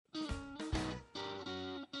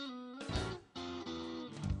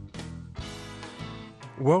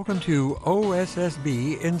Welcome to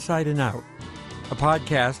OSSB Inside and Out, a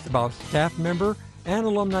podcast about staff member and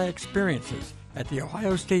alumni experiences at the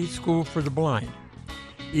Ohio State School for the Blind.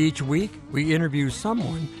 Each week, we interview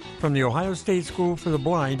someone from the Ohio State School for the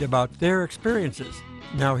Blind about their experiences.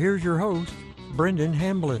 Now here's your host, Brendon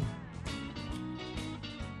Hamblin.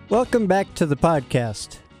 Welcome back to the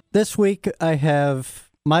podcast. This week, I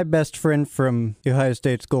have my best friend from the Ohio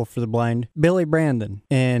State School for the Blind, Billy Brandon.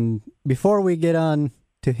 And before we get on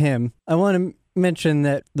to him, I want to mention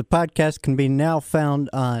that the podcast can be now found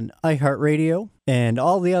on iHeartRadio and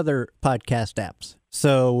all the other podcast apps.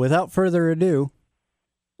 So without further ado,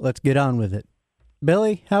 let's get on with it.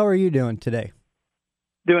 Billy, how are you doing today?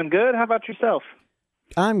 Doing good. How about yourself?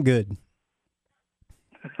 I'm good.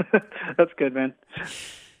 That's good, man.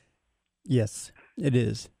 Yes, it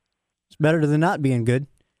is. It's better than not being good.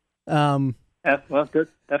 Yeah, well, good.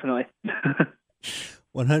 Definitely.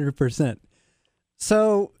 100%.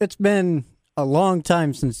 So it's been a long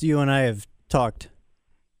time since you and I have talked.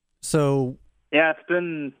 So yeah, it's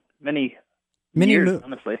been many years,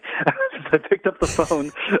 honestly, since I picked up the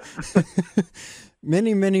phone.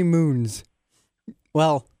 many moons.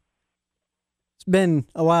 Well, it's been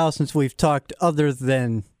a while since we've talked other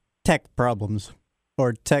than tech problems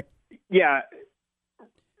or tech. Yeah,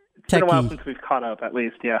 it's been a while since we've caught up, at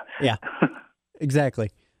least. Yeah. Yeah.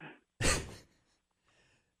 Exactly.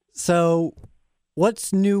 So,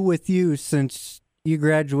 what's new with you since you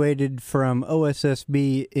graduated from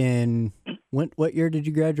OSSB in what year did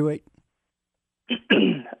you graduate?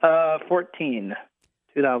 2014.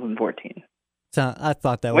 So I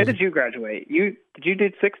thought that was. When did you graduate? Did you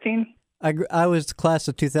do 16? I was the class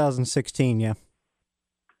of 2016. Yeah.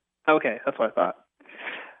 Okay, that's what I thought.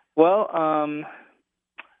 Well,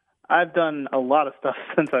 I've done a lot of stuff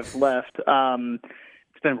since I've left.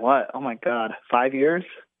 It's been what? Oh my God, 5 years?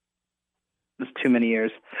 It's too many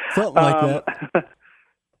years. Something like that.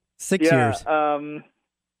 6 years.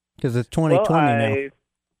 Because it's 2020 now.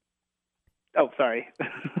 Oh, sorry.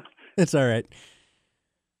 It's all right.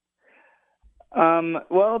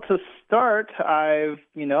 Well, to start, I'm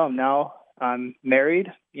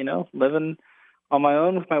married, living on my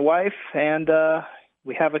own with my wife, and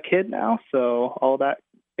we have a kid now, so all that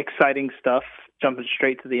exciting stuff, jumping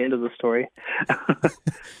straight to the end of the story.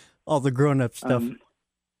 All the grown-up stuff.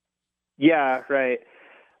 Yeah, right.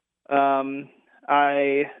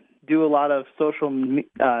 I do a lot of social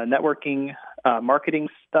networking, marketing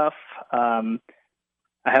stuff. I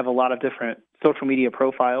have a lot of different social media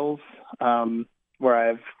profiles where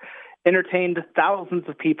I've entertained thousands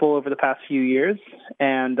of people over the past few years,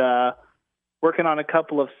 and working on a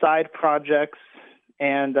couple of side projects,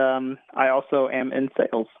 and I also am in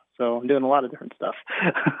sales, so I'm doing a lot of different stuff.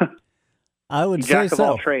 I would say Jack so. of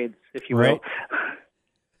all trades, if you will.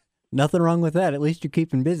 Nothing wrong with that. At least you're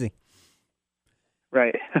keeping busy.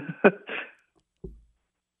 Right.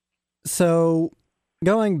 So,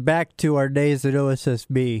 going back to our days at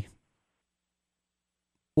OSSB,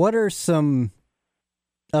 what are some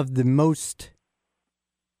of the most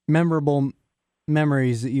memorable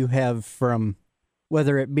memories that you have from,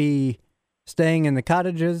 whether it be staying in the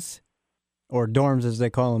cottages or dorms as they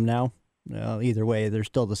call them now? Either way, they're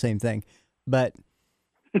still the same thing. But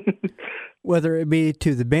whether it be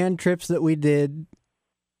to the band trips that we did,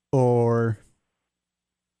 or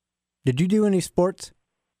did you do any sports?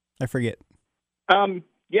 I forget.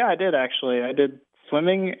 Yeah, I did actually. I did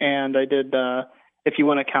swimming, and I did, if you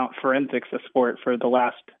want to count forensics a sport, for the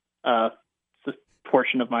last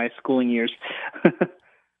portion of my schooling years.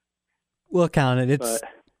 We'll count it.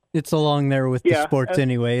 It's along there with the sports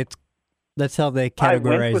anyway. That's how they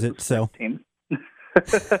categorize it. So. Team.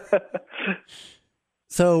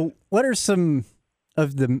 So, what are some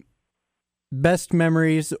of the best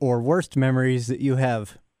memories or worst memories that you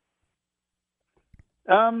have?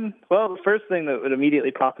 Well, the first thing that would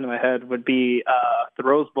immediately pop into my head would be the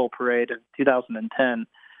Rose Bowl parade in 2010.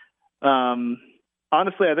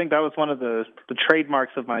 Honestly, I think that was one of the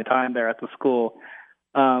trademarks of my time there at the school.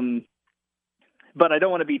 But I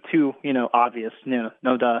don't want to be too, obvious. No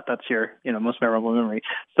duh, that's your, most memorable memory.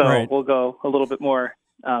 So right. We'll go a little bit more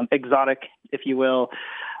exotic, if you will.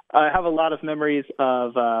 I have a lot of memories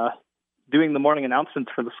of doing the morning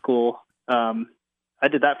announcements for the school. I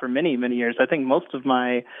did that for many, many years. I think most of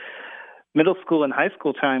my middle school and high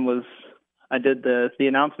school time was I did the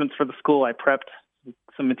announcements for the school. I prepped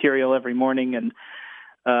some material every morning and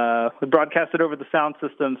would broadcast it over the sound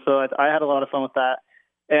system. So I had a lot of fun with that.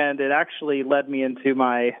 And it actually led me into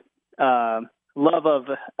my love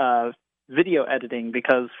of video editing,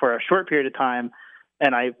 because for a short period of time,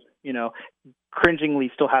 and I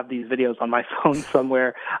cringingly still have these videos on my phone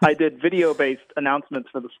somewhere. I did video-based announcements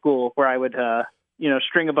for the school where I would,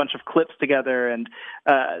 string a bunch of clips together, and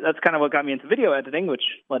that's kind of what got me into video editing, which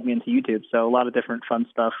led me into YouTube. So a lot of different fun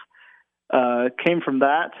stuff came from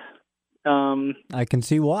that. I can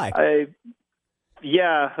see why.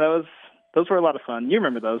 Those were a lot of fun. You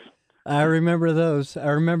remember those? I remember those. I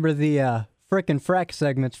remember the frickin' frack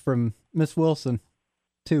segments from Miss Wilson,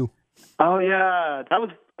 too. Oh, yeah. That was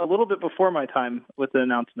a little bit before my time with the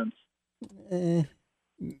announcements.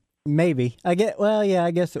 Maybe. I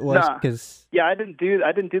guess it was, because... Yeah, I didn't do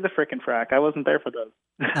the frickin' frack. I wasn't there for those.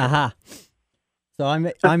 Aha. So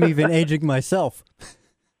I'm even aging myself.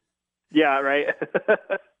 Yeah, right?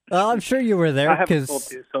 Well, I'm sure you were there, I haven't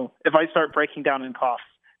told you, so if I start breaking down in coughs.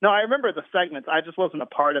 No, I remember the segments. I just wasn't a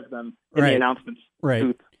part of them in the announcements. Right.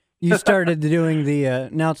 Booth. You started doing the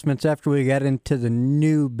announcements after we got into the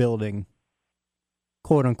new building.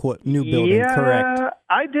 Quote-unquote new building, correct? Yeah,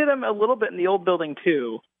 I did them a little bit in the old building,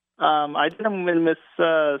 too. I did them when Miss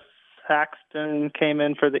Saxton came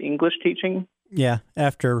in for the English teaching. Yeah,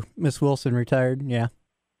 after Miss Wilson retired, yeah.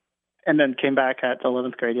 And then came back at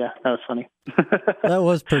 11th grade, yeah. That was funny. That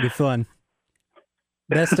was pretty fun.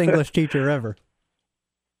 Best English teacher ever.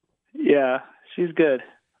 Yeah, she's good.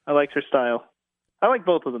 I liked her style. I like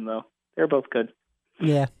both of them, though. They're both good.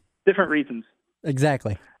 Yeah. Different reasons.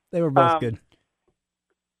 Exactly. They were both good.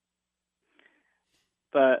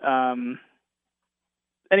 But,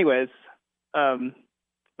 anyways, I don't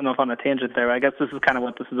know if I'm on a tangent there, but I guess this is kind of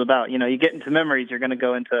what this is about. You know, you get into memories, you're going to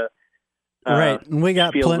go into right, and we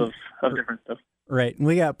got fields of different stuff. Right, and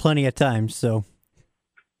we got plenty of time, so.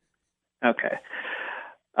 Okay.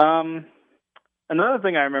 Another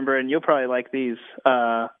thing I remember, and you'll probably like these,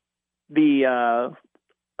 the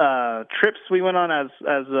trips we went on as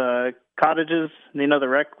cottages, you know, the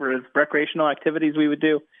recreational activities we would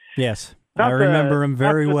do. Yes, I remember them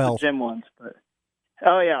very well. The gym ones, but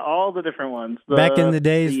all the different ones. Back in the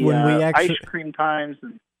days when we actually ice cream times.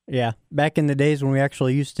 Yeah, back in the days when we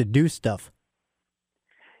actually used to do stuff.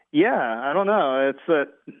 Yeah, I don't know. It's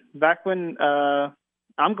back when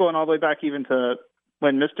I'm going all the way back even to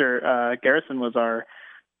when Mr. Garrison was our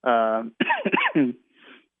the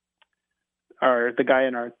guy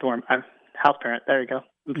in our dorm, house parent. There you go.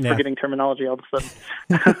 I'm forgetting terminology all of a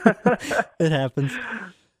sudden. It happens.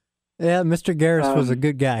 Yeah, Mr. Garris was a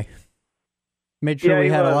good guy. Made sure we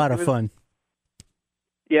had a lot of fun.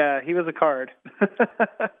 Yeah, he was a card.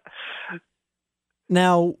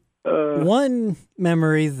 Now, one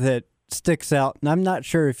memory that sticks out, and I'm not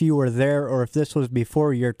sure if you were there or if this was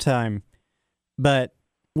before your time, but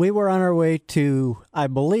we were on our way to, I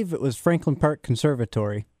believe it was Franklin Park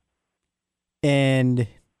Conservatory, and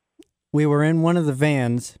we were in one of the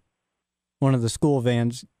vans, one of the school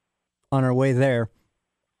vans, on our way there,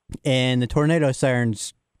 and the tornado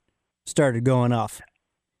sirens started going off.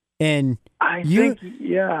 And you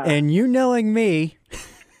knowing me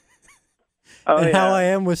and how I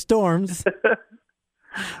am with storms,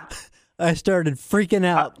 I started freaking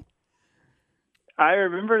out. I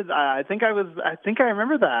remember. I think I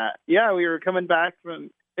remember that. Yeah, we were coming back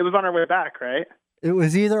from. It was on our way back, right? It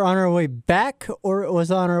was either on our way back or it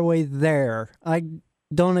was on our way there. I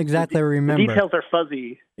don't exactly remember. The details are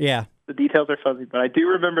fuzzy. Yeah, the details are fuzzy, but I do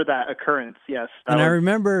remember that occurrence. Yes, I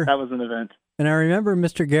remember that was an event. And I remember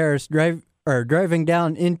Mr. Garris driving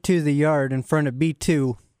down into the yard in front of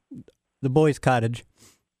B2, the boys' cottage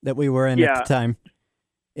that we were in at the time,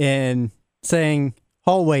 and saying,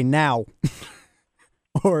 "Hallway now,"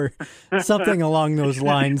 or something along those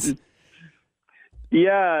lines.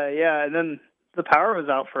 Yeah, and then the power was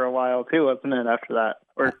out for a while too, wasn't it? After that,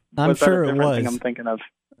 or I'm sure it was. Thing I'm thinking of.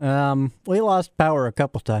 We lost power a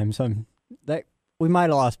couple times. We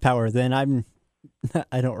might have lost power then.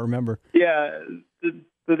 I don't remember. Yeah,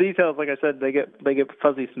 the details, like I said, they get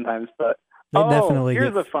fuzzy sometimes. But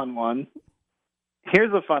here's a fun one. I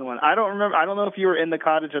don't remember. I don't know if you were in the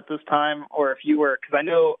cottage at this time or if you were, because I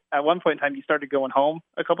know at one point in time you started going home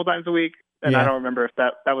a couple times a week, and I don't remember if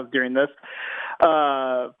that was during this.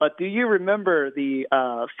 But do you remember the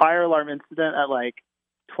fire alarm incident at like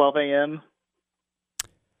 12 a.m.?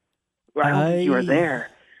 I don't think you were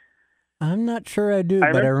there. I'm not sure I do,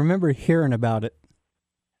 but I remember hearing about it.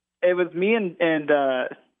 It was me and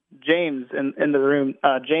James in the room.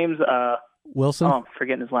 James Wilson? Oh, I'm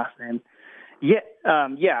forgetting his last name. Yeah,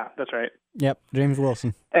 that's right. Yep, James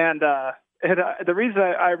Wilson. And the reason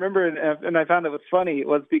I remember and I found it was funny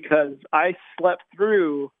was because I slept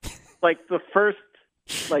through like the first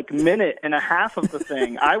minute and a half of the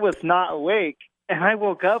thing. I was not awake. And I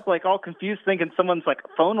woke up like all confused thinking someone's like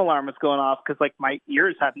phone alarm was going off because like my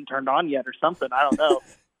ears hadn't turned on yet or something. I don't know.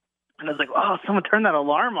 And I was like, oh, someone turned that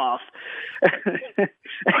alarm off.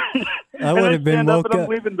 I would have been woke up.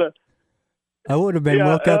 I would have been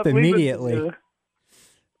woke up immediately.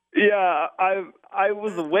 Yeah, I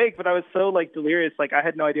was awake, but I was so like delirious, like I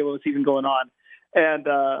had no idea what was even going on, and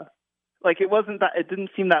like it didn't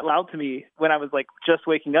seem that loud to me when I was like just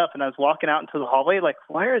waking up, and I was walking out into the hallway, like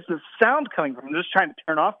where is this sound coming from? I'm just trying to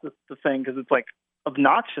turn off the thing because it's like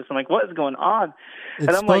obnoxious. I'm like, what is going on? It's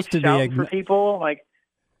and I'm like supposed to shouting be for people, like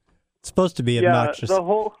it's supposed to be obnoxious.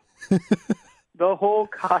 The whole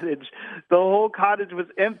cottage was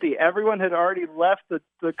empty. Everyone had already left the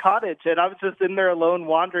cottage, and I was just in there alone,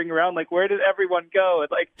 wandering around. Like, where did everyone go?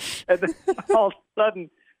 And then all of a sudden,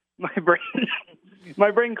 my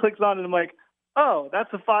brain clicks on, and I'm like, oh,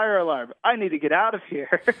 that's a fire alarm. I need to get out of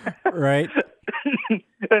here. Right. And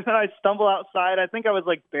then I stumble outside. I think I was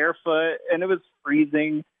like barefoot, and it was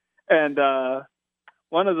freezing. And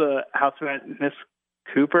one of the housemates, Miss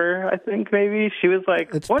Cooper, I think maybe, she was like,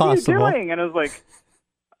 it's what possible. are you doing? And I was like,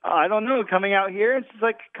 I don't know, coming out here. And she's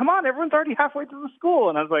like, come on, everyone's already halfway through the school.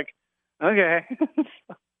 And I was like, okay.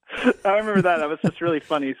 I remember that. That was just really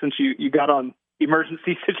funny since you got on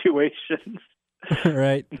emergency situations.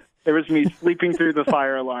 Right. There was me sleeping through the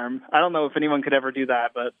fire alarm. I don't know if anyone could ever do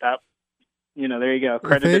that, but that, there you go.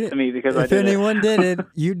 Credit it to me because I did it. If anyone did it,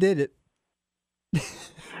 you did it.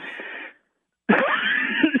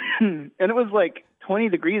 And it was like 20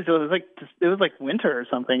 degrees. It was like winter or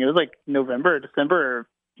something. It was like November, December,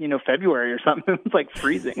 or, February or something. It was like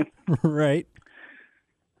freezing. Right.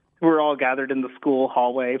 We were all gathered in the school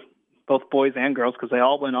hallway, both boys and girls, because they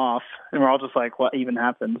all went off, and we're all just like, what even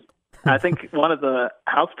happened? I think one of the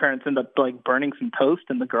house parents ended up like burning some toast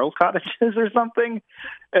in the girls' cottages or something,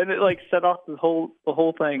 and it like set off the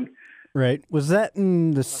whole thing. Right. Was that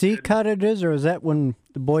in the C cottages, or was that when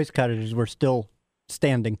the boys' cottages were still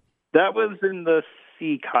standing? That was in the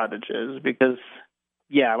C cottages because,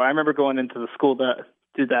 I remember going into the school to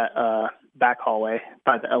do that back hallway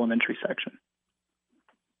by the elementary section.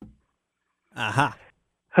 Aha.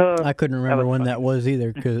 I couldn't remember when that was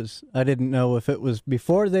either because I didn't know if it was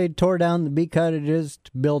before they tore down the B cottages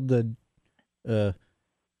to build the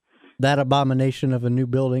that abomination of a new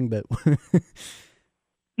building, but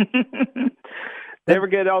they ever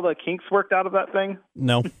get all the kinks worked out of that thing?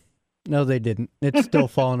 No, they didn't. It's still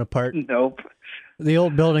falling apart. Nope. The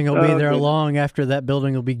old building will be there long after that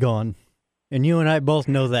building will be gone, and you and I both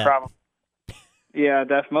know that. Probably. Yeah,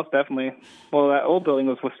 most definitely. Well, that old building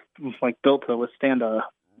was like built to withstand a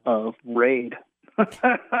raid.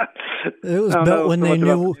 It was built when they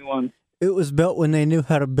knew. It was built when they knew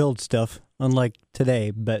how to build stuff, unlike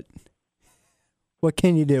today. But what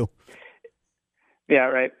can you do? Yeah,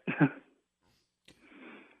 right.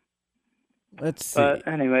 Let's see. But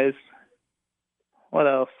anyways, what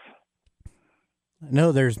else? I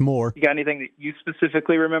know there's more. You got anything that you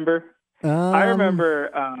specifically remember? I remember.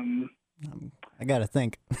 I gotta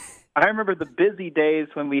think. I remember the busy days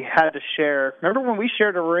when we had to share. Remember when we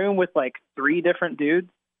shared a room with like 3 different dudes?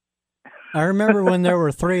 I remember when there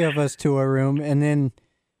were 3 of us to a room, and then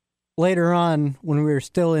later on, when we were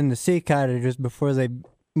still in the C cottages before they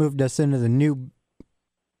moved us into the new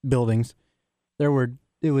buildings, it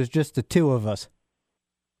was just the 2 of us.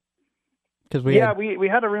 Because we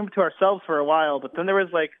had a room to ourselves for a while, but then there was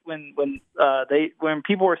like when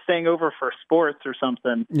people were staying over for sports or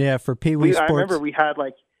something. Yeah, for Pee Wee sports. I remember we had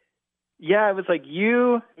like. Yeah, it was like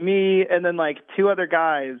you, me, and then like 2 other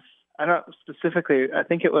guys. I don't specifically. I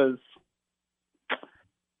think it was.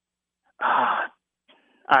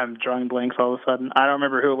 I'm drawing blanks all of a sudden. I don't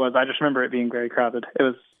remember who it was. I just remember it being very crowded. It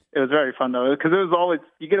was very fun though, because it was always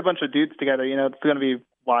you get a bunch of dudes together. It's going to be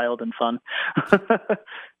wild and fun.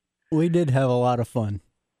 We did have a lot of fun.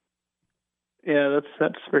 Yeah,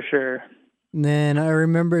 that's for sure. And then I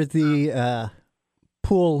remember the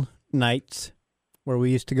pool nights. Where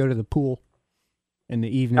we used to go to the pool in the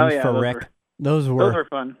evenings for rec. Those were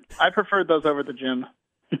fun. I preferred those over the gym.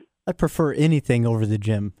 I prefer anything over the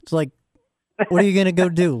gym. It's like, what are you going to go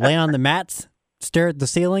do? Lay on the mats? Stare at the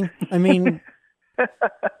ceiling? I mean,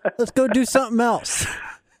 let's go do something else.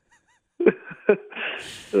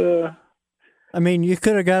 I mean, you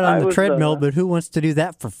could have got on the treadmill, but who wants to do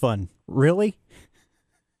that for fun? Really?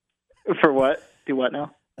 For what? Do what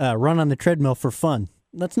now? Run on the treadmill for fun.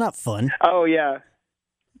 That's not fun. Oh, yeah.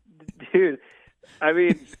 Dude, I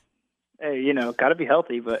mean, hey, got to be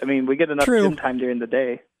healthy, but I mean, we get enough gym time during the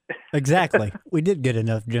day. Exactly. We did get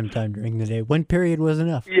enough gym time during the day. One period was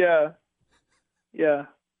enough. Yeah. Yeah.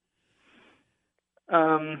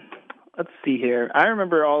 Let's see here. I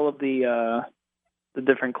remember all of the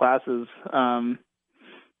different classes,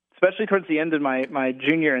 especially towards the end of my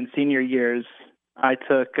junior and senior years. I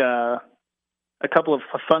took a couple of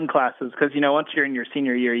fun classes because, once you're in your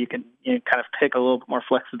senior year, you can kind of pick a little bit more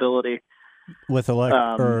flexibility. With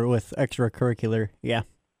or with extracurricular, yeah.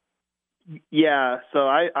 Yeah, so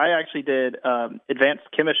I actually did advanced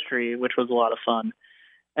chemistry, which was a lot of fun.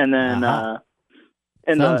 And then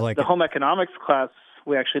in the home economics class,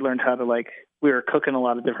 we actually learned how to, we were cooking a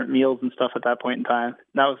lot of different meals and stuff at that point in time.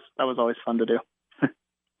 That was always fun to do.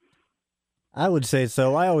 I would say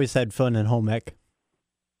so. I always had fun in home ec.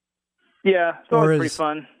 Yeah, it's always pretty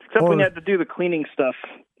fun, except when you had to do the cleaning stuff.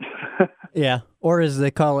 Yeah, or as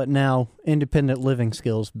they call it now, independent living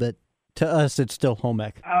skills, but to us, it's still home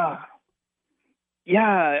ec. Yeah,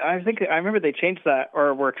 I remember they changed that,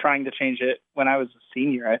 or were trying to change it when I was a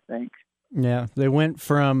senior, I think. Yeah, they went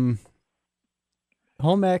from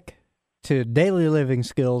home ec to daily living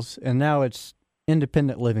skills, and now it's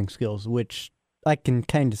independent living skills, which I can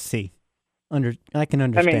kind of see. I can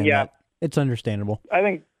understand that. It's understandable. I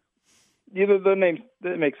think the name,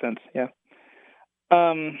 it makes sense, yeah.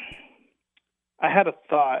 I had a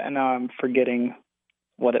thought, and now I'm forgetting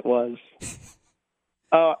what it was.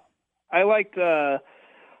 I liked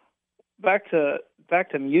back to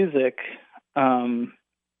music. There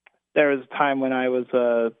was a time when I was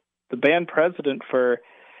the band president for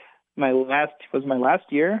my last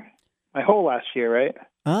year, my whole last year, right?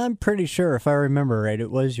 I'm pretty sure, if I remember right,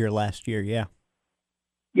 it was your last year, yeah.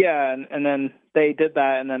 Yeah, and then they did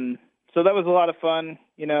that, and then so that was a lot of fun.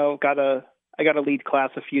 I got to lead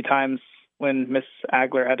class a few times when Miss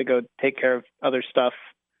Agler had to go take care of other stuff.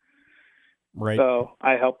 Right. So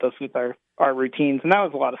I helped us with our routines, and that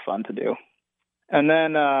was a lot of fun to do. And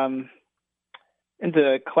then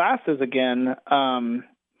into classes again,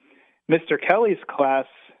 Mr. Kelly's class,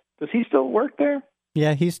 does he still work there?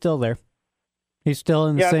 Yeah, he's still there. He's still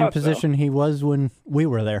in the same position he was when we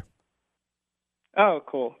were there. Oh,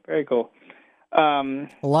 cool. Very cool. A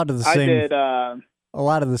lot of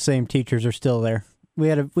the same teachers are still there.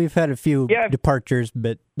 We've had a few departures,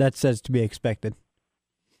 but that says to be expected.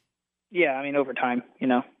 Yeah, I mean, over time,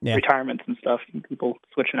 retirements and stuff, people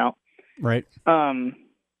switching out. Right.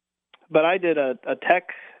 But I did a tech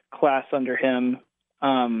class under him,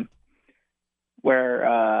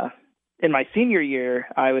 where in my senior year,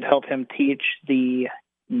 I would help him teach the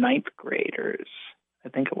 9th graders. I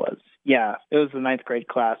think it was. Yeah, it was the 9th grade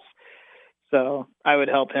class. So I would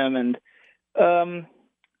help him and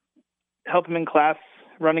help him in class,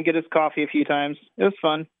 run and get his coffee a few times. It was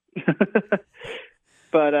fun.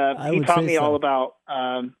 But he taught me all about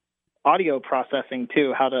audio processing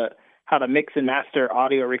too, how to mix and master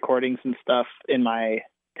audio recordings and stuff in my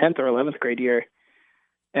 10th or 11th grade year.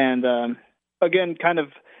 And again, kind of,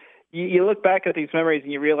 you look back at these memories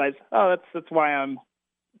and you realize, oh, that's why I'm,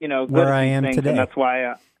 good where at I these am things, today. and that's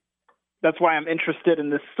why I'm interested in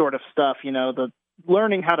this sort of stuff. The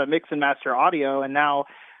learning how to mix and master audio, and now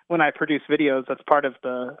when I produce videos, that's part of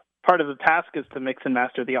the task is to mix and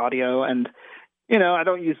master the audio. And I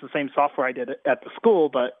don't use the same software I did at the school,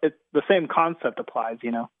 but the same concept applies.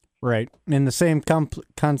 Right, and the same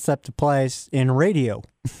concept applies in radio,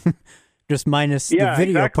 just minus the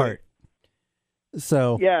video part.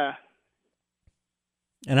 So yeah,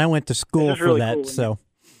 and I went to school for really that, cool. So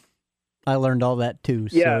I learned all that too.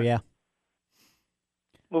 Yeah. So yeah.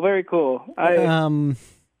 Well, very cool.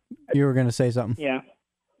 You were going to say something? Yeah.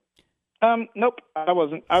 Nope, I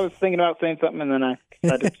wasn't. I was thinking about saying something, and then I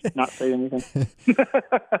decided to not say anything.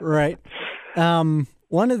 Right.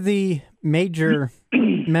 One of the major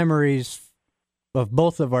memories of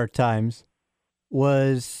both of our times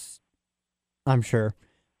was, I'm sure,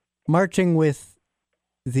 marching with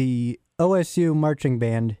the OSU marching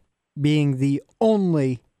band, being the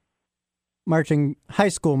only high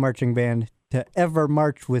school marching band to ever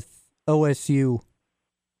march with OSU.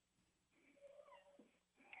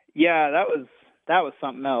 Yeah, that was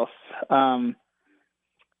something else.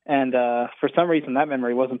 And for some reason that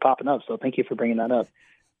memory wasn't popping up, so thank you for bringing that up.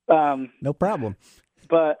 No problem.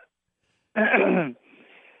 But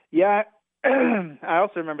yeah, I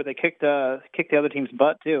also remember they kicked the other team's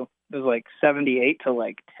butt too. It was like 78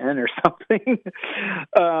 to 10 or something.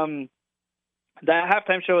 That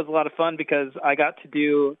halftime show was a lot of fun because I got to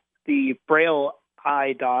do the Braille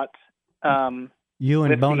eye dot. You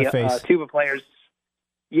and Boniface, tuba players.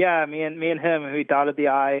 Yeah, me and him, we dotted the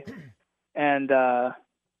I, and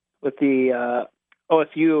with the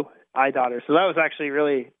OSU eye dotter. So that was actually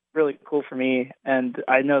really, really cool for me, and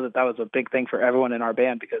I know that was a big thing for everyone in our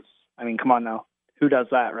band because, I mean, come on now, who does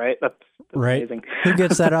that, right? That's right. Amazing. Who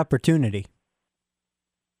gets that opportunity?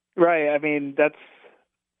 Right. I mean, that's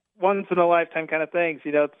once in a lifetime kind of things.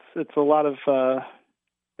 It's a lot of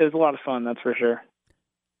it was a lot of fun, that's for sure.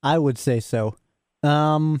 I would say so.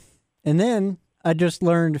 And then I just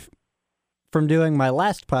learned from doing my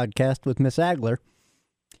last podcast with Miss Agler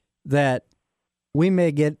that we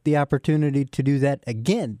may get the opportunity to do that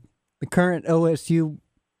again. The current OSU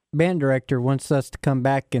band director wants us to come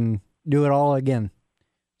back and do it all again.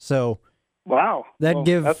 So, wow,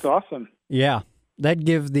 that's awesome. Yeah, that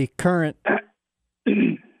gives the current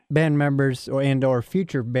band members or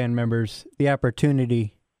future band members the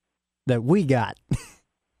opportunity that we got.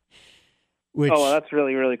 Which, that's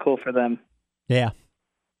really, really cool for them. Yeah,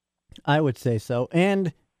 I would say so.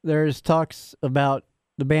 And there's talks about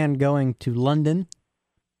the band going to London.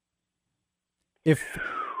 Wait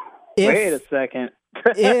a second.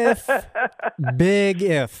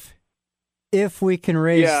 If we can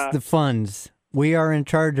raise the funds, we are in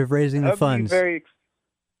charge of raising the funds. That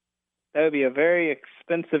would be a very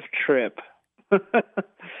expensive trip.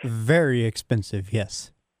 Very expensive,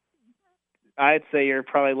 yes. I'd say you're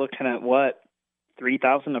probably looking at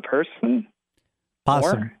 $3,000 a person?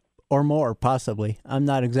 More, possibly. I'm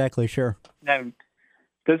not exactly sure. Now,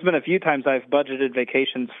 there's been a few times I've budgeted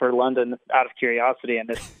vacations for London out of curiosity, and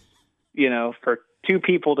it's, for two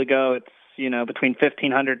people to go, it's, between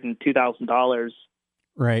 $1,500 and $2,000.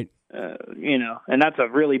 Right. And that's a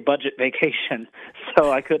really budget vacation,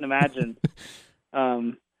 so I couldn't imagine.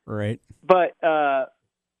 Right. But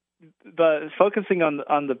focusing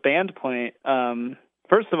on the band point,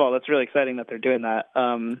 first of all, that's really exciting that they're doing that.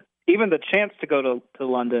 Even the chance to go to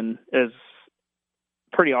London is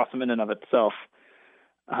pretty awesome in and of itself.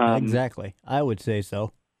 Exactly. I would say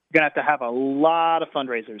so. You're going to have a lot of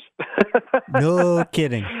fundraisers. No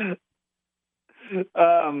kidding.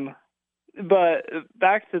 But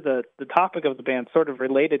back to the topic of the band, sort of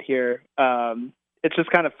related here. It's just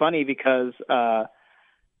kind of funny because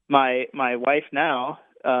my wife now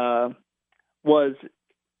was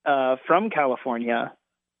from California,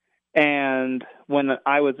 and when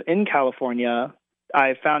I was in California,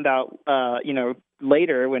 I found out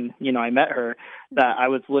later when I met her that I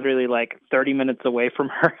was literally like 30 minutes away from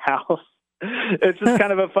her house. It's just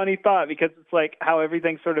kind of a funny thought because it's like how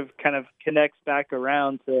everything sort of kind of connects back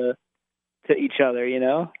around to each other,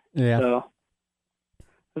 Yeah. So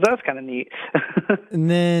that's kind of neat. And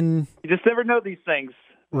then you just never know these things.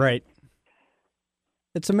 Right.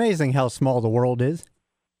 It's amazing how small the world is.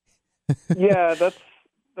 Yeah, that's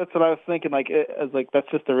what I was thinking. Like, I was like, that's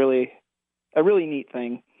just a really neat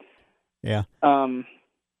thing. Yeah.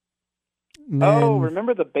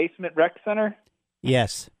 Remember the Basement Rec Center?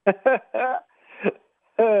 Yes. That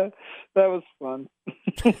was fun.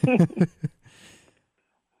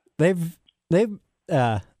 They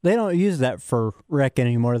don't use that for rec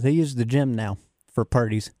anymore. They use the gym now for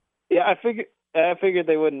parties. Yeah, I figured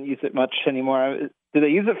they wouldn't use it much anymore. Do they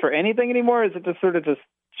use it for anything anymore, or is it just sort of just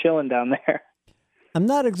chilling down there? I'm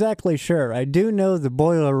not exactly sure. I do know the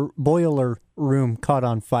boiler room caught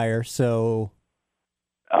on fire, so...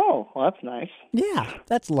 Oh, well, that's nice. Yeah,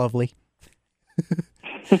 that's lovely.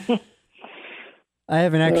 I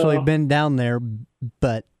haven't actually been down there,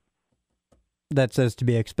 but that's as to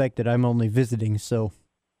be expected. I'm only visiting, so...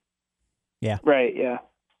 Yeah. Right, yeah.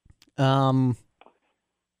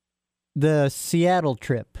 The Seattle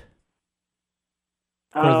trip.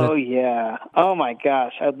 Yeah. Oh, my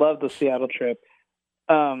gosh. I love the Seattle trip.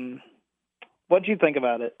 What'd you think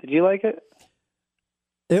about it? Did you like it?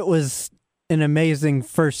 It was an amazing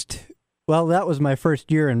first... Well, that was my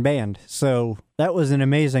first year in band, so that was an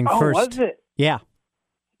amazing first... Oh, was it? Yeah.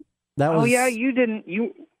 Yeah, you didn't...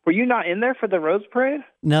 Were you not in there for the Rose Parade?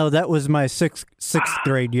 No, that was my sixth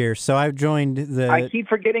grade year, so I joined the... I keep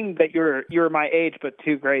forgetting that you're my age, but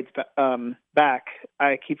 2 grades back.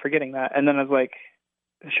 I keep forgetting that. And then I was like,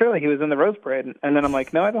 surely he was in the Rose Parade. And then I'm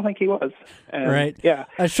like, no, I don't think he was. And, right. Yeah.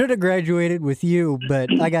 I should have graduated with you, but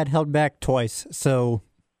I got held back twice, so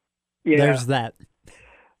there's that.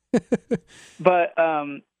 But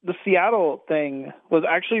the Seattle thing was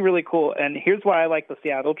actually really cool. And here's why I like the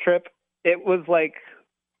Seattle trip. It was like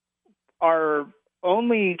our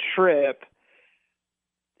only trip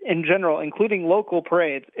in general, including local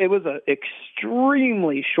parades. It was an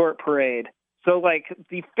extremely short parade. So, like,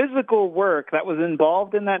 the physical work that was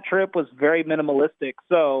involved in that trip was very minimalistic.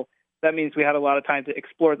 So that means we had a lot of time to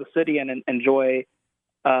explore the city and enjoy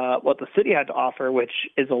what the city had to offer, which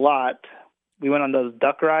is a lot. We went on those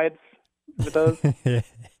duck rides with those.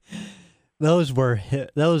 Those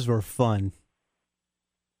were fun.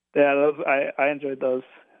 Yeah, I enjoyed those.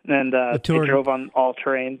 And they drove on all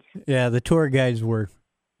terrains. Yeah, the tour guides were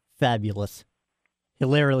fabulous.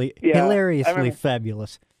 Hilariously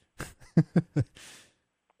fabulous.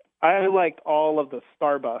 I liked all of the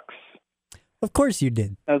Starbucks. Of course you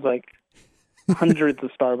did. I was like hundreds of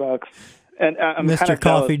Starbucks. And I'm Mr. kind of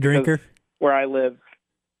Coffee Drinker. Where I live,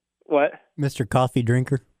 what? Mr. Coffee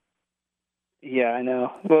Drinker. Yeah, I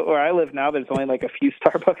know. Well, where I live now, there's only like a few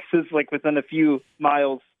Starbucks like within a few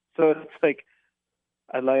miles. So it's like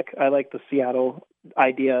I like the Seattle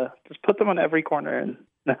idea. Just put them on every corner and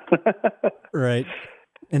right.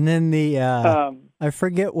 And then the I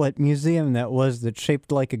forget what museum that was that's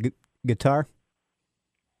shaped like a guitar.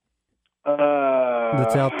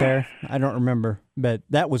 That's out there. I don't remember, but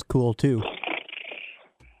that was cool too.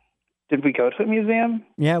 Did we go to a museum?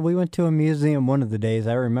 Yeah, we went to a museum one of the days.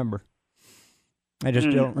 I remember. I just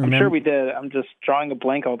don't remember. I'm sure we did. I'm just drawing a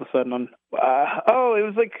blank all of a sudden on. It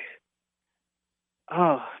was like.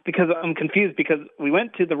 Oh, because I'm confused because we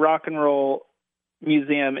went to the Rock and Roll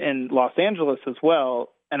Museum in Los Angeles as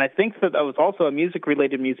well, and I think that was also a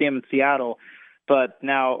music-related museum in Seattle, but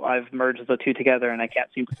now I've merged the two together and I can't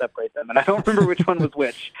seem to separate them, and I don't remember which one was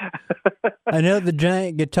which. I know the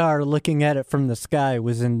giant guitar, looking at it from the sky,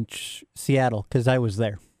 was in Seattle because I was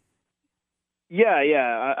there.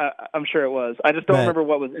 Yeah, I'm sure it was. I just don't remember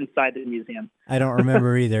what was inside the museum. I don't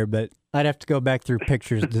remember either, but I'd have to go back through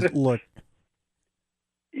pictures to look.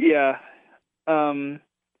 Yeah. And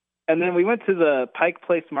then we went to the Pike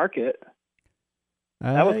Place Market.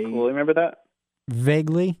 That was cool. Remember that?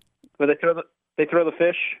 Vaguely. Where they throw the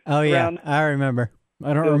fish around? Yeah, I remember.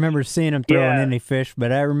 I don't remember seeing them throwing any fish,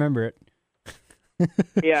 but I remember it.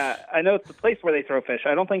 Yeah, I know it's the place where they throw fish.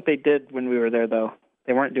 I don't think they did when we were there, though.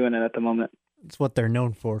 They weren't doing it at the moment. It's what they're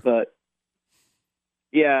known for. But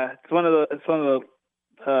yeah, it's one of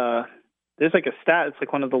the. There's like a stat. It's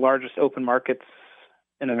like one of the largest open markets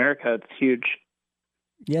in America. It's huge.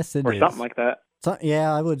 Yes, it is. Or something like that.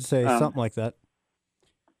 Yeah, I would say something like that.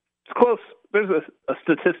 It's close. There's a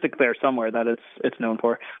statistic there somewhere that it's known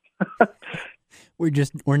for. We're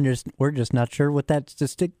just not sure what that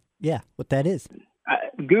statistic. Yeah, what that is.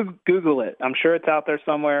 Google it. I'm sure it's out there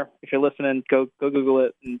somewhere. If you're listening, go Google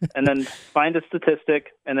it, and then find a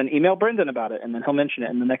statistic, and then email Brendon about it, and then he'll mention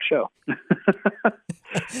it in the next show.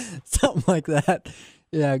 Something like that.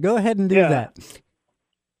 Yeah, go ahead and do that.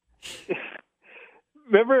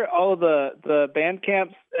 Remember all of the band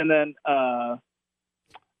camps, and then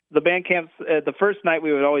the band camps. The first night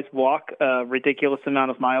we would always walk a ridiculous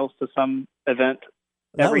amount of miles to some event.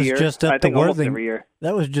 Every year. Just up to Worthington. Every year.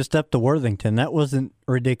 That was just up to Worthington. That wasn't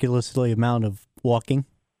ridiculously amount of walking.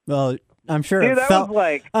 Well, I'm sure it felt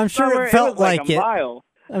like. I'm sure it felt like it. Mile.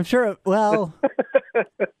 I'm sure.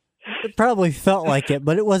 It probably felt like it,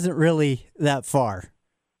 but it wasn't really that far.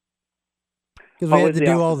 Because we had to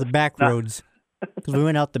do all the back roads. Because we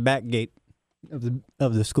went out the back gate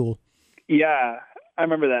of the school. Yeah, I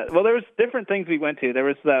remember that. Well, there was different things we went to. There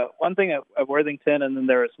was one thing at Worthington, and then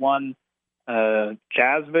there was one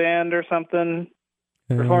jazz band or something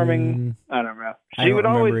performing. I don't know. She would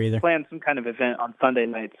always plan some kind of event on Sunday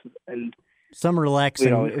nights, and some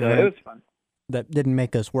relaxing event. It was fun. That didn't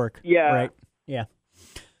make us work. Yeah. Right. Yeah.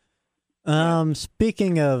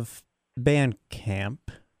 Speaking of band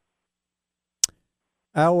camp,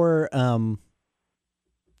 our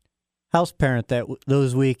house parent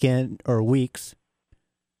those weeks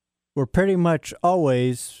were pretty much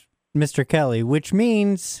always Mr. Kelly, which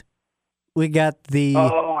means we got the.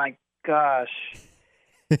 Oh my gosh!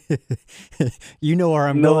 You know where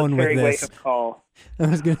I'm going with this. Wake-up call. I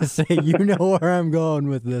was gonna say, you know where I'm going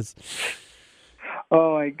with this.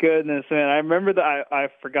 Oh my goodness, man! I remember that I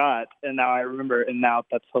forgot, and now I remember, and now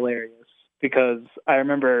that's hilarious because I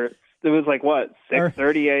remember it was like what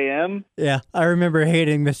 6:30 a.m. Yeah, I remember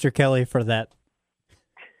hating Mr. Kelly for that.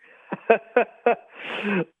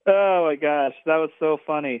 Oh my gosh, that was so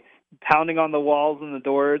funny! Pounding on the walls and the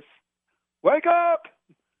doors. Wake up!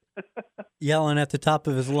 Yelling at the top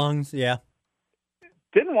of his lungs, yeah.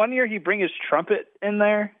 Didn't one year he bring his trumpet in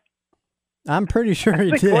there? I'm pretty sure he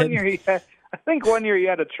did. I think one year he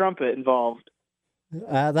had a trumpet involved.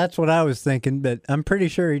 That's what I was thinking, but I'm pretty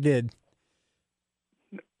sure he did.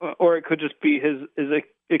 Or it could just be his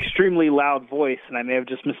extremely loud voice, and I may have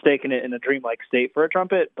just mistaken it in a dreamlike state for a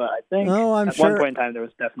trumpet, but I think one point in time there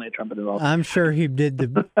was definitely a trumpet involved. I'm sure he did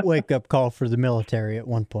the wake-up call for the military at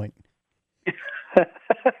one point.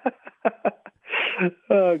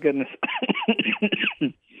 Oh, goodness.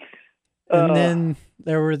 And then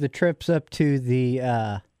there were the trips up to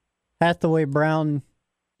the Hathaway Brown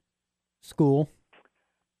School.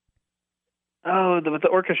 Oh, with the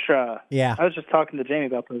orchestra. Yeah. I was just talking to Jamie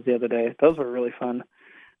about those the other day. Those were really fun.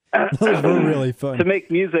 Those were really fun. To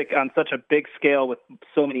make music on such a big scale with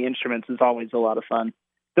so many instruments is always a lot of fun.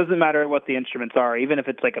 Doesn't matter what the instruments are, even if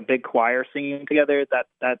it's like a big choir singing together,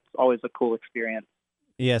 that's always a cool experience.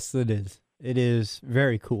 Yes, it is. It is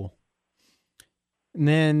very cool. And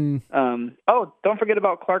then... don't forget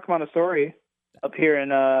about Clark Montessori up here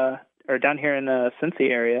in, or down here in the Cincy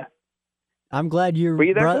area. I'm glad you Were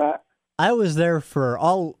you there for that? I was there for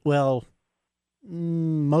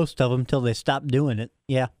most of them till they stopped doing it.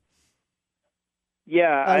 Yeah.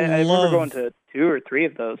 Yeah, I remember going to 2 or 3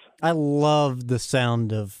 of those. I love the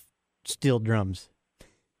sound of steel drums.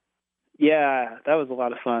 Yeah, that was a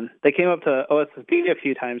lot of fun. They came up to OSSB a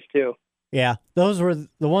few times, too. Yeah, those were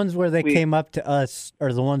the ones where they came up to us,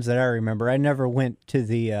 are the ones that I remember. I never went to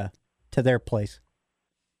the to their place.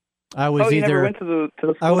 I was you never went to the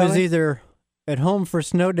school? I was either at home for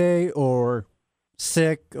snow day or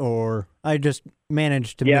sick, or I just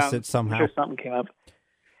managed to miss it somehow. I'm sure something came up.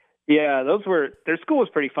 Yeah, their school was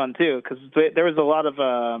pretty fun too, because there was a lot of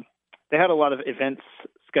they had a lot of events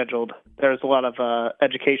scheduled. There was a lot of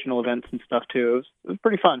educational events and stuff too. It was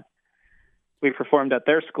pretty fun. We performed at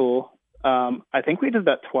their school. I think we did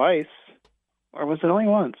that twice, or was it only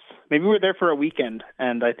once? Maybe we were there for a weekend,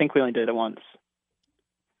 and I think we only did it once.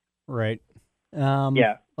 Right.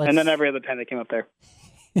 Yeah, and then every other time they came up there.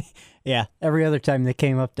 Yeah, every other time they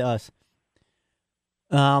came up to us.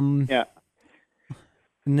 Yeah.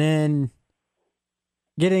 And then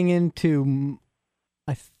getting into,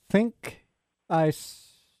 I think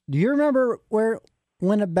do you remember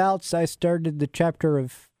whenabouts I started the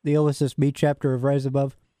OSSB chapter of Rise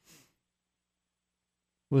Above?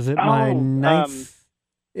 Was it my ninth?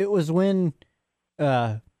 It was when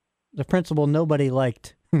the principal nobody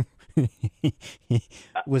liked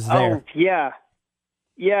was there. Oh, yeah.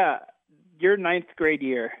 Yeah, your 9th grade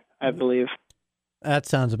year, I believe. That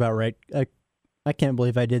sounds about right. I can't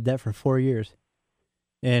believe I did that for 4 years.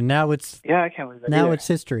 And now it's... Yeah, I can't believe that Now either. it's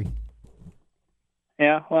history.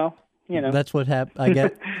 Yeah, well, you know. That's what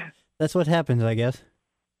That's what happens, I guess.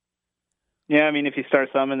 Yeah, I mean, if you start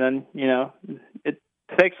some and then, you know, it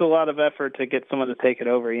takes a lot of effort to get someone to take it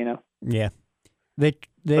over, you know. Yeah. But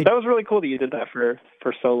that was really cool that you did that for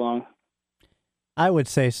so long. I would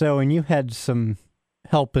say so, and you had some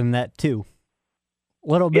help in that too.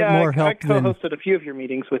 A little bit more help. I co-hosted a few of your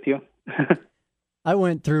meetings with you. I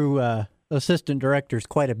went through assistant directors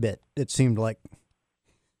quite a bit, it seemed like.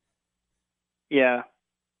 Yeah.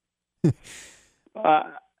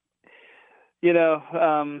 You know,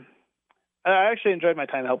 I actually enjoyed my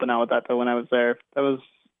time helping out with that though when I was there. That was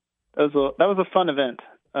a fun event,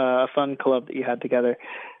 a fun club that you had together.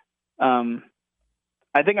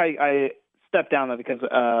 I think I stepped down though because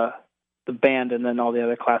the band and then all the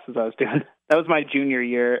other classes I was doing. That was my junior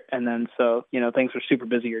year, and then so you know things were super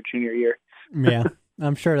busy your junior year. Yeah,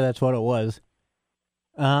 I'm sure that's what it was.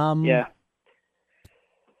 Yeah.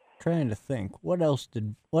 Trying to think, what else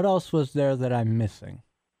was there that I'm missing?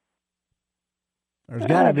 There's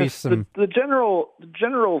got to be some. The general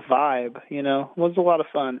vibe, you know, was a lot of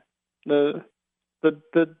fun. The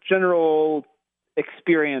general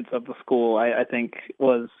experience of the school, I think,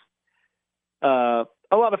 was a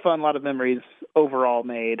lot of fun, a lot of memories overall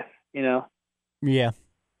made. You know. Yeah.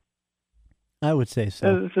 I would say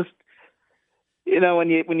so. It's just, you know, when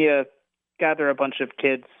you gather a bunch of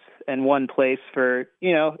kids in one place for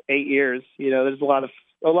 8 years, you know, there's a lot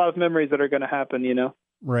of memories that are going to happen. You know.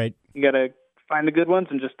 Right. You got to find the good ones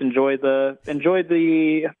and just enjoy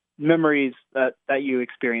the memories that you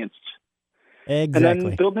experienced. Exactly. And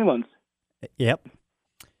then build new ones. Yep.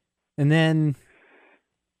 And then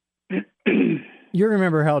you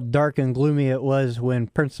remember how dark and gloomy it was when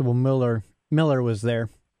Principal Miller was there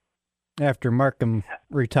after Markham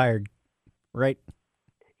retired, right?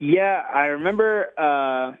 Yeah, I remember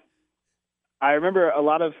a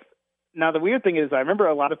lot of. Now, the weird thing is, I remember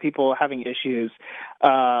a lot of people having issues.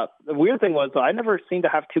 The weird thing was, I never seemed to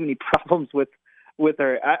have too many problems with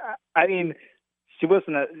her. I mean, she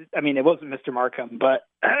wasn't. It wasn't Mr. Markham, but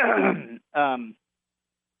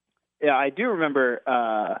yeah, I do remember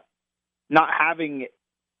not having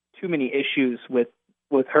too many issues with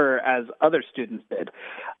her as other students did.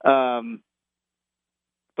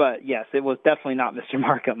 But yes, it was definitely not Mr.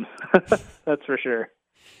 Markham. That's for sure.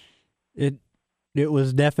 It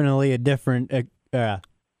was definitely a different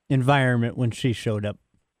environment when she showed up,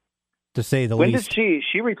 to say the least. When did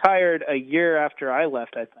she retired a year after I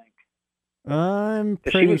left, I think. I'm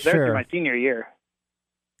pretty sure. She was there through my senior year.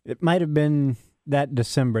 It might have been that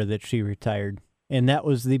December that she retired, and that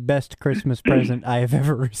was the best Christmas present I have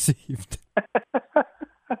ever received.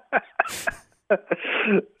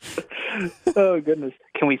 Oh, goodness.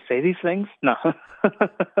 Can we say these things? No.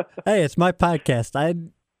 Hey, it's my podcast.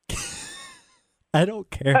 I don't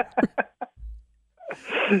care.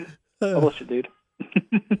 Bullshit, dude.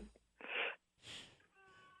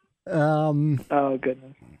 Oh,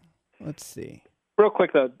 goodness. Let's see. Real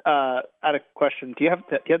quick though, I had a question. Do you have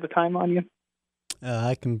the time on you?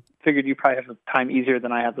 I can. Figured you probably have the time easier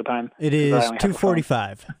than I have the time. It is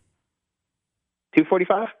 2:45.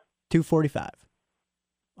 2:45. 2:45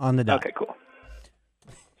 on the dot. Okay, cool.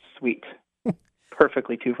 Sweet.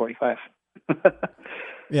 Perfectly 2:45.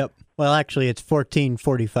 Yep. Well, actually, it's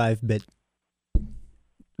 14:45, but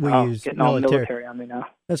we use getting all military on me now.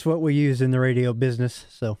 That's what we use in the radio business.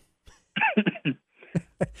 So. Well,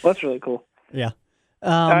 that's really cool. Yeah.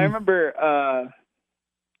 I remember,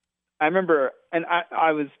 and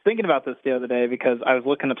I was thinking about this the other day because I was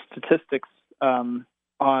looking up statistics on.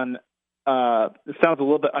 It sounds a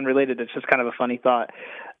little bit unrelated. It's just kind of a funny thought.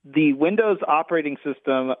 The Windows operating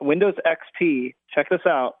system, Windows XP, check this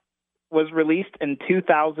out, was released in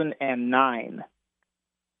 2009.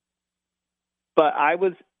 But I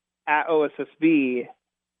was at OSSB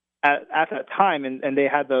at that time, and they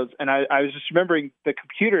had those, and I was just remembering the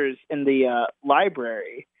computers in the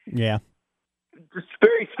library. Yeah. Just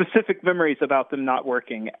very specific memories about them not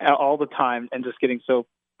working all the time and just getting so,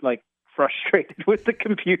 frustrated with the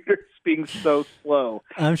computers being so slow.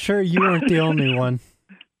 I'm sure you weren't the only one.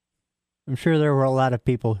 I'm sure there were a lot of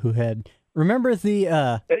people who had. Remember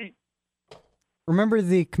the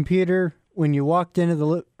computer when you walked into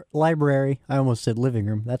the library? I almost said living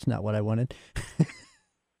room. That's not what I wanted.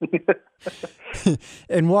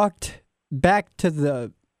 And walked back to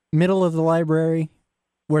the middle of the library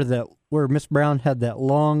where Miss Brown had that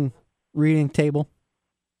long reading table.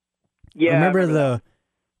 Yeah. Remember the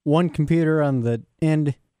one computer on the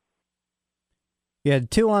end? You had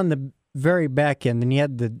two on the very back end, and you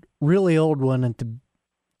had the really old one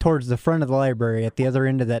towards the front of the library at the other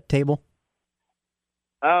end of that table.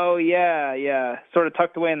 Oh, yeah. Sort of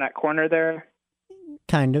tucked away in that corner there.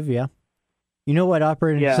 Kind of, yeah. You know what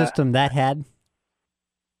operating system that had?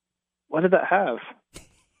 What did that have?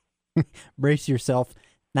 Brace yourself.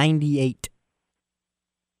 98.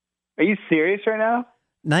 Are you serious right now?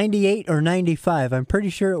 98 or 95. I'm pretty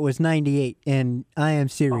sure it was 98, and I am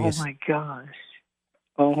serious. Oh, my gosh.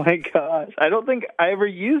 I don't think I ever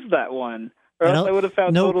used that one. Or else I would have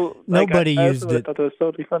found nobody used it. I thought that was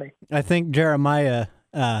totally funny. I think Jeremiah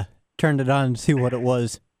turned it on to see what it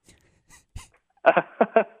was. I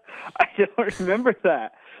don't remember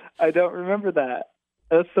that.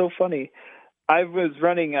 That's so funny. I was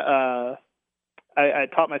running, I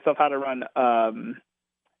taught myself how to run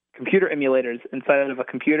computer emulators inside of a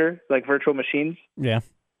computer, like virtual machines. Yeah.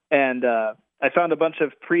 And I found a bunch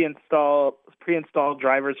of pre-installed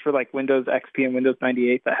drivers for like Windows XP and Windows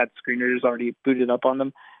 98 that had screen readers already booted up on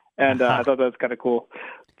them. And I thought that was kind of cool.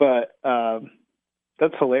 But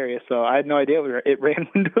that's hilarious. So I had no idea it ran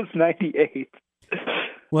Windows 98.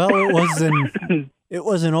 Well, it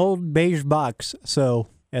was an old beige box, so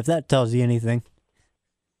if that tells you anything.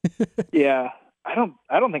 Yeah. I don't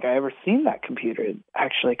think I ever seen that computer,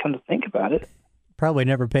 actually, come to think about it. Probably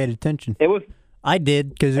never paid attention. I did,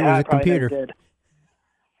 because it was a computer. Did.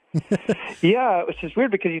 Yeah, which is weird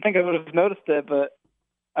because you think I would have noticed it, but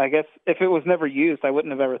I guess if it was never used, I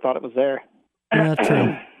wouldn't have ever thought it was there. Yeah,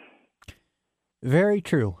 true. Very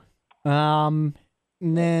true. And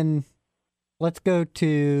then let's go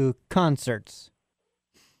to concerts.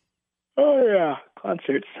 Oh, yeah,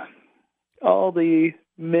 concerts. All the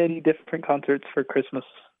many different concerts for Christmas.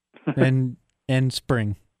 and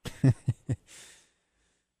spring.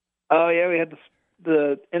 Oh, yeah, we had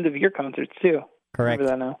the end-of-year concerts, too. Correct. I remember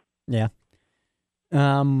that now.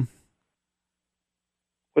 Yeah.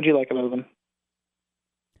 What'd you like about them?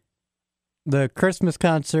 The Christmas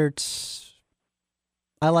concerts,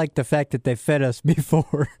 I like the fact that they fed us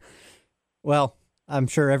before. Well, I'm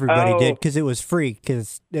sure everybody did, because it was free,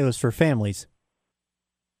 because it was for families.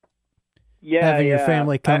 Yeah, having your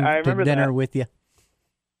family come to dinner with you.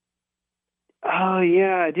 Oh,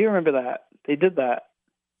 yeah, I do remember that. They did that.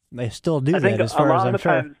 They still do that, as far as I'm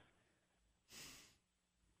sure.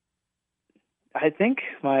 I think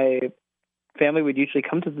my family would usually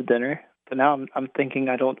come to the dinner, but now I'm thinking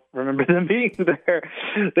I don't remember them being there.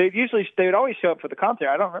 They would always show up for the concert.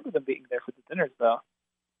 I don't remember them being there for the dinners, though.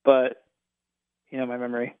 But, my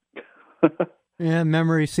memory. Yeah,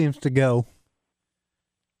 memory seems to go.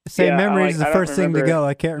 Memory is the first thing to go.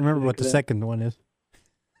 I can't remember what the second one is.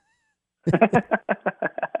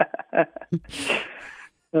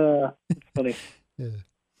 It's funny. Yeah.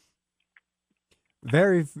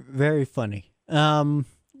 Very, very funny.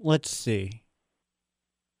 Let's see.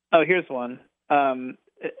 Oh, here's one.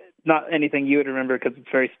 Not anything you would remember because it's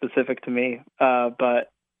very specific to me.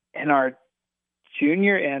 But in our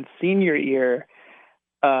junior and senior year,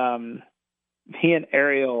 me and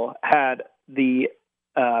Ariel had the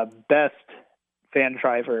best van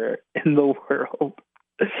driver in the world.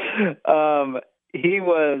 He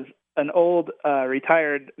was an old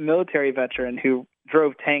retired military veteran who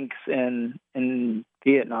drove tanks in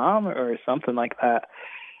Vietnam or something like that.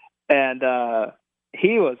 And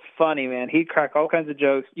he was funny, man. He'd crack all kinds of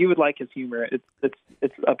jokes. You would like his humor.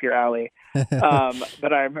 It's up your alley.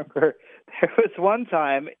 But I remember there was one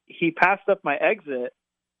time he passed up my exit.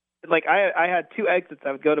 Like I had two exits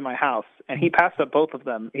that would go to my house, and he passed up both of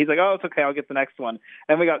them. He's like, "Oh, it's okay. I'll get the next one."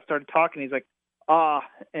 And we started talking. He's like,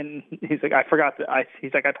 and he's like, "I forgot that."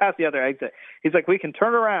 He's like, "I passed the other exit." He's like, "We can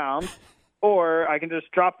turn around, or I can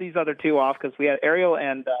just drop these other two off," because we had Ariel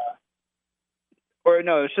and, or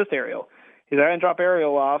no, it was just Ariel. He's like, "I can drop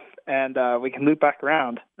Ariel off, and we can loop back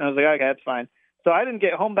around." And I was like, "Okay, that's fine." So I didn't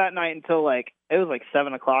get home that night until it was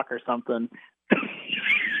 7 o'clock or something.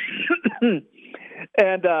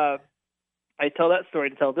 And I tell that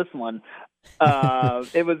story to tell this one.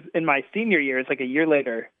 It was in my senior year. It's a year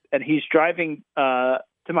later, and he's driving to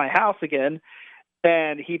my house again,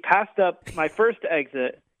 and he passed up my first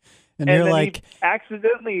exit, and you're then like, he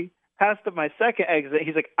accidentally passed up my second exit.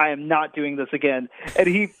 He's like, "I am not doing this again," and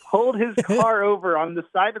he pulled his car over on the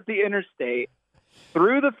side of the interstate,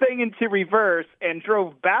 threw the thing into reverse, and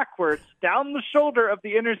drove backwards down the shoulder of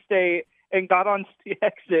the interstate and got on the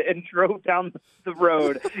exit and drove down the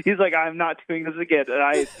road. He's like, "I'm not doing this again." And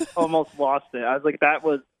I almost lost it. I was like, that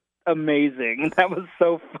was amazing. That was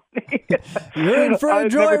so funny. You're in for a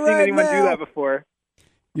joyride now. I've never seen anyone do that before.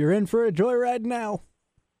 You're in for a joyride now.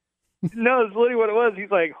 No, it's literally what it was. He's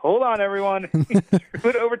like, "Hold on, everyone." He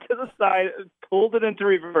threw it over to the side, pulled it into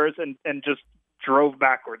reverse, and just drove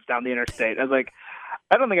backwards down the interstate. I was like,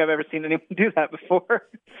 I don't think I've ever seen anyone do that before.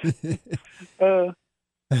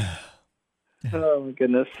 Oh my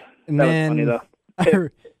goodness, that was funny though.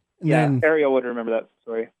 Ariel would remember that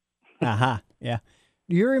story. Yeah.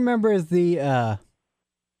 Do you remember the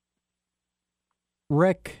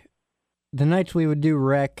rec? The nights we would do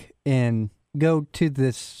rec and go to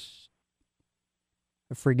this,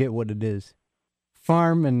 I forget what it is,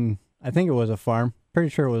 farm, and I think it was a farm. Pretty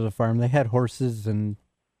sure it was a farm. They had horses and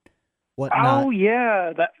whatnot. Oh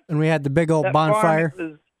yeah, and we had the big old bonfire.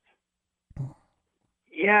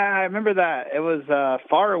 Yeah, I remember that. It was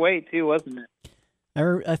far away too, wasn't it?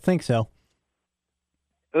 I think so.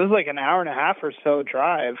 It was like an hour and a half or so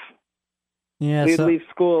drive. Yeah, we would leave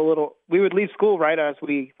school We would leave school right as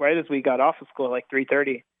we got off of school, at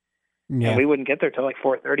 3:30. Yeah, and we wouldn't get there till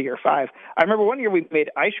 4:30 or 5. I remember one year we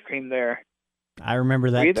made ice cream there. I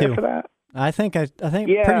remember that Were you too. There for that? I think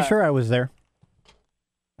pretty sure I was there.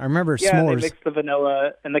 I remember s'mores. Yeah, they mixed the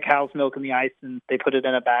vanilla and the cow's milk and the ice, and they put it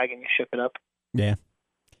in a bag and you shook it up. Yeah.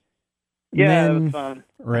 Yeah, that was fun.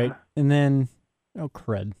 Right. And then, oh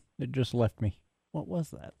crud, it just left me. What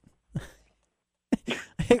was that?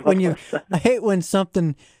 I hate when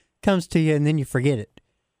something comes to you and then you forget it.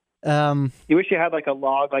 You wish you had a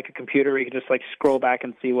log, a computer where you could just scroll back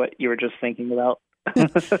and see what you were just thinking about.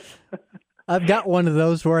 I've got one of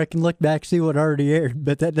those where I can look back, see what already aired,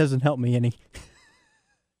 but that doesn't help me any.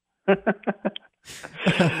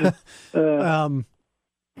 Oh,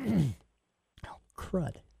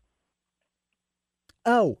 crud.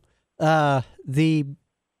 Oh, the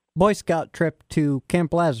Boy Scout trip to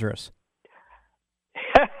Camp Lazarus.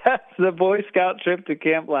 The Boy Scout trip to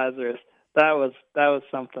Camp Lazarus. That was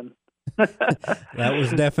something. That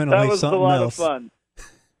was definitely something a lot else. Of fun.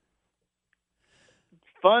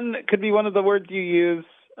 Fun could be one of the words you use.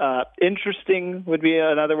 Interesting would be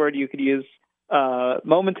another word you could use.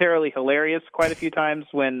 Momentarily hilarious quite a few times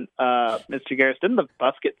when Mr. Garris, didn't the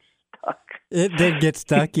bus get stuck? It did get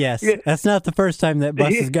stuck, yes. That's not the first time that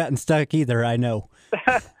bus has gotten stuck either, I know.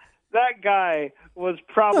 That guy was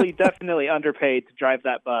probably definitely underpaid to drive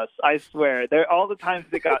that bus. I swear. All the times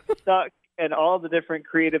it got stuck and all the different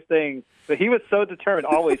creative things. But he was so determined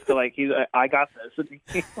always to I got this. And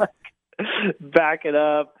he back it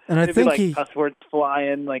up. And I think cuss words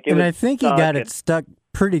flying. I think he got it stuck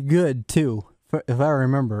pretty good too, if I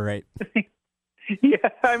remember right. Yeah,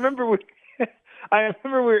 I remember we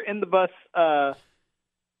were in the bus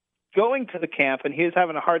going to the camp, and he was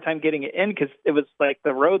having a hard time getting it in because it was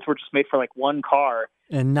the roads were just made for one car,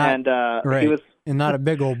 and not a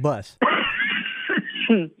big old bus.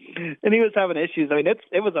 And he was having issues. I mean,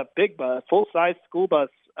 it was a big bus, full size school bus,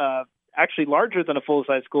 actually larger than a full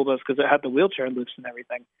size school bus because it had the wheelchair loops and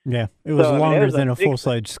everything. Yeah, it was longer than a full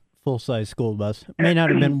size school bus. It may not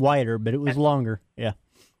have been wider, but it was longer. Yeah.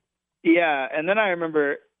 Yeah, and then I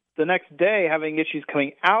remember the next day having issues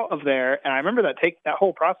coming out of there, and I remember that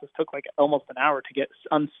whole process took almost an hour to get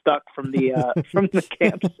unstuck from the from the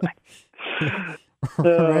campsite.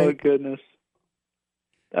 Oh goodness,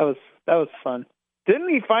 that was fun. didn't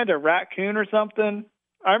he find a raccoon or something?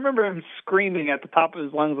 I remember him screaming at the top of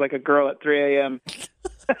his lungs like a girl at 3 a.m.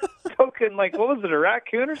 Token, like, what was it, a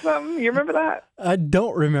raccoon or something? You remember that? I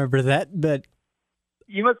don't remember that, but...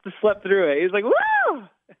 You must have slept through it. He was like, woo!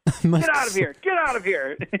 Get out of here! Get out of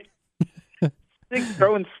here!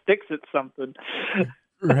 Throwing sticks at something.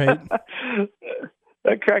 Right.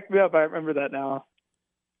 That cracked me up. I remember that now.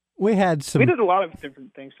 We did a lot of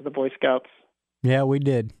different things for the Boy Scouts. Yeah, we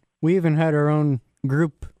did. We even had our own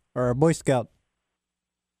group, or a Boy Scout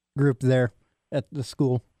group there at the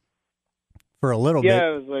school for a little bit. Yeah,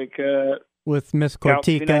 it was like with Miss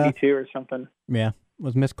Cortica. 92 or something. Yeah,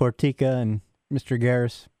 with Miss Cortica and Mr.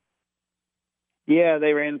 Garris. Yeah,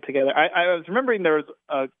 they ran together. I was remembering there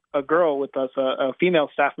was a girl with us, a female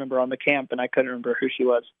staff member on the camp, and I couldn't remember who she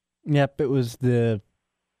was. Yep, it was the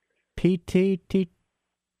PT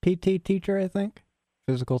teacher, I think,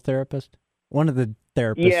 physical therapist. One of the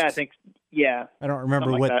therapists. Yeah, I think. Yeah, I don't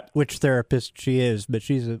remember which therapist she is, but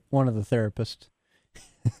she's one of the therapists.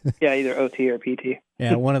 Yeah, either OT or PT.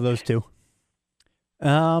 Yeah, one of those two.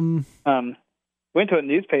 Went to a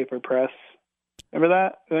newspaper press. Remember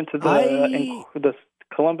that? Went to the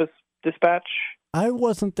Columbus Dispatch. I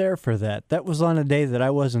wasn't there for that. That was on a day that I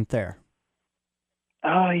wasn't there.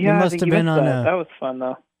 Oh yeah, must have been on that was fun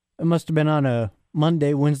though. It must have been on a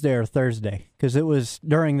Monday, Wednesday, or Thursday, because it was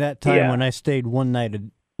during that time when I stayed one night a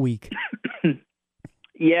week.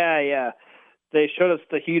 Yeah. They showed us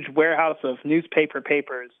the huge warehouse of newspaper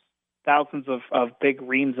papers, thousands of big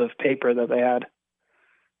reams of paper that they had.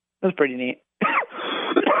 It was pretty neat.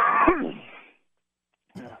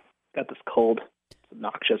 Got this cold. It's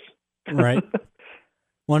obnoxious. Right.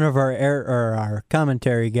 One of our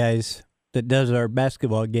commentary guys that does our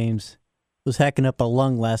basketball games was hacking up a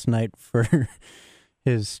lung last night for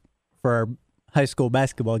our high school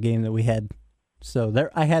basketball game that we had. So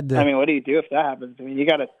I had to. I mean, what do you do if that happens? I mean, you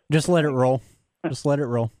got to just let it roll. Just let it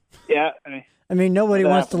roll. Yeah. I mean, nobody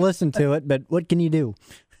wants to listen to it, but what can you do?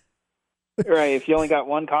 Right. If you only got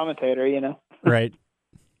one commentator, you know. Right.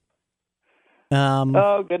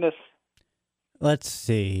 Oh goodness. Let's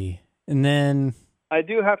see, and then I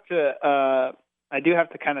do have to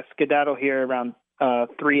kind of skedaddle here around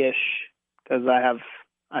 3-ish because I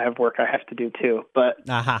have work I have to do too. But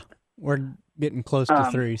we're getting close to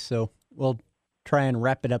 3, so we'll try and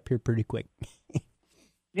wrap it up here pretty quick.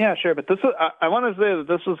 Yeah, sure. But I want to say that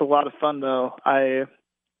this was a lot of fun, though. I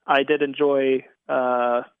did enjoy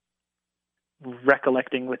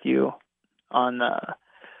recollecting with you on,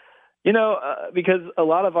 because a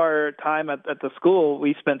lot of our time at the school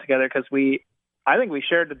we spent together because I think we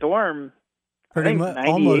shared the dorm. Pretty much,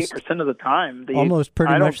 98% of the time. Almost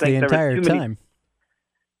pretty much the entire time.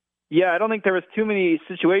 Yeah, I don't think there was too many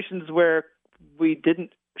situations where we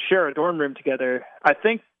didn't share a dorm room together. I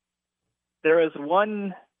think there was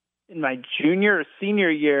one in my junior or senior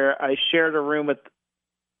year. I shared a room with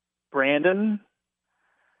Brandon,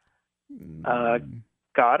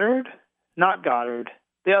 Goddard, not Goddard,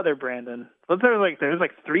 the other Brandon. But there's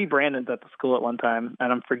like 3 Brandons at the school at one time,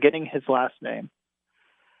 and I'm forgetting his last name.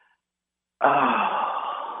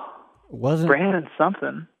 Wasn't Brandon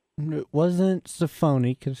something? It wasn't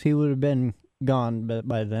Safoni because he would have been gone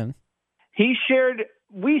by then.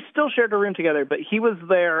 We still shared a room together, but he was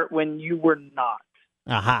there when you were not.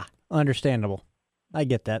 Aha, understandable. I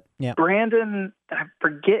get that. Yeah. Brandon, I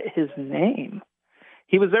forget his name.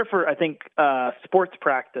 He was there for, I think, sports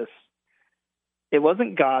practice. It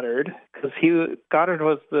wasn't Goddard because Goddard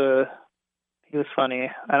was he was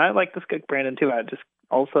funny, and I like this guy Brandon too. I just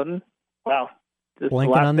all of a sudden, wow, this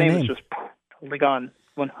last name is just totally gone,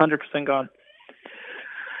 100% gone.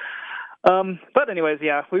 But anyways,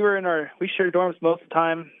 yeah, we shared dorms most of the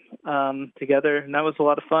time together, and that was a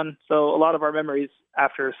lot of fun. So a lot of our memories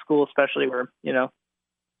after school, especially, were you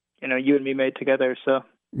and me made together. So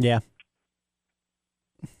yeah,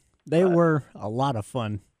 they were a lot of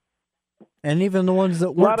fun, and even the ones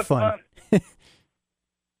that weren't fun.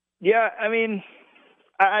 Yeah, I mean,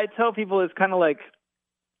 I tell people it's kind of like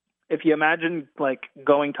if you imagine like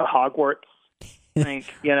going to Hogwarts. Like,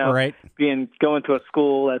 right. Going to a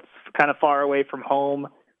school that's kind of far away from home,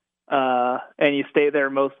 and you stay there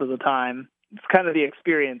most of the time. It's kind of the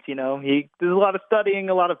experience, there's a lot of studying,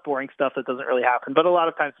 a lot of boring stuff that doesn't really happen. But a lot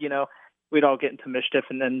of times, we'd all get into mischief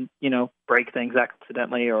and then, break things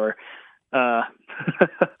accidentally or have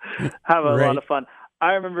a lot of fun.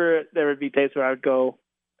 I remember there would be days where I would go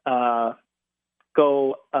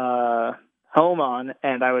home on,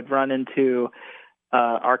 and I would run into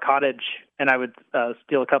our cottage, and I would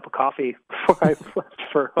steal a cup of coffee before I left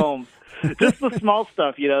for home. Just the small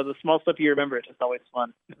stuff, the small stuff you remember. It's just always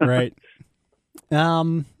fun. Right.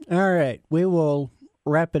 All right. We will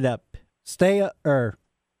wrap it up. Stay on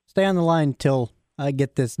the line till I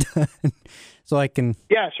get this done so I can.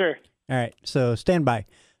 Yeah, sure. All right. So stand by.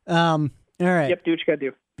 All right. Yep. Do what you got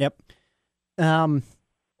to do. Yep.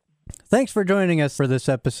 Thanks for joining us for this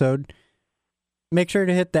episode. Make sure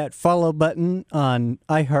to hit that follow button on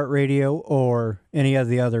iHeartRadio or any of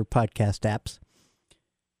the other podcast apps.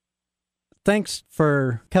 Thanks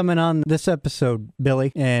for coming on this episode,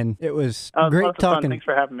 Billy, and it was great talking. Thanks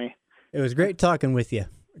for having me. It was great talking with you.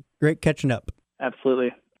 Great catching up.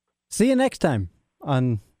 Absolutely. See you next time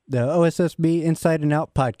on the OSSB Inside and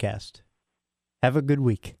Out podcast. Have a good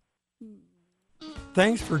week.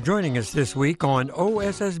 Thanks for joining us this week on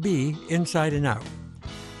OSSB Inside and Out.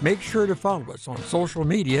 Make sure to follow us on social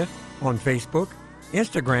media on Facebook,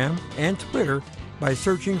 Instagram, and Twitter by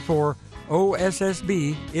searching for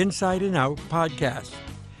OSSB Inside and Out Podcast.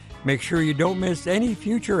 Make sure you don't miss any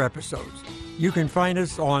future episodes. You can find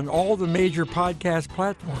us on all the major podcast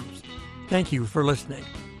platforms. Thank you for listening.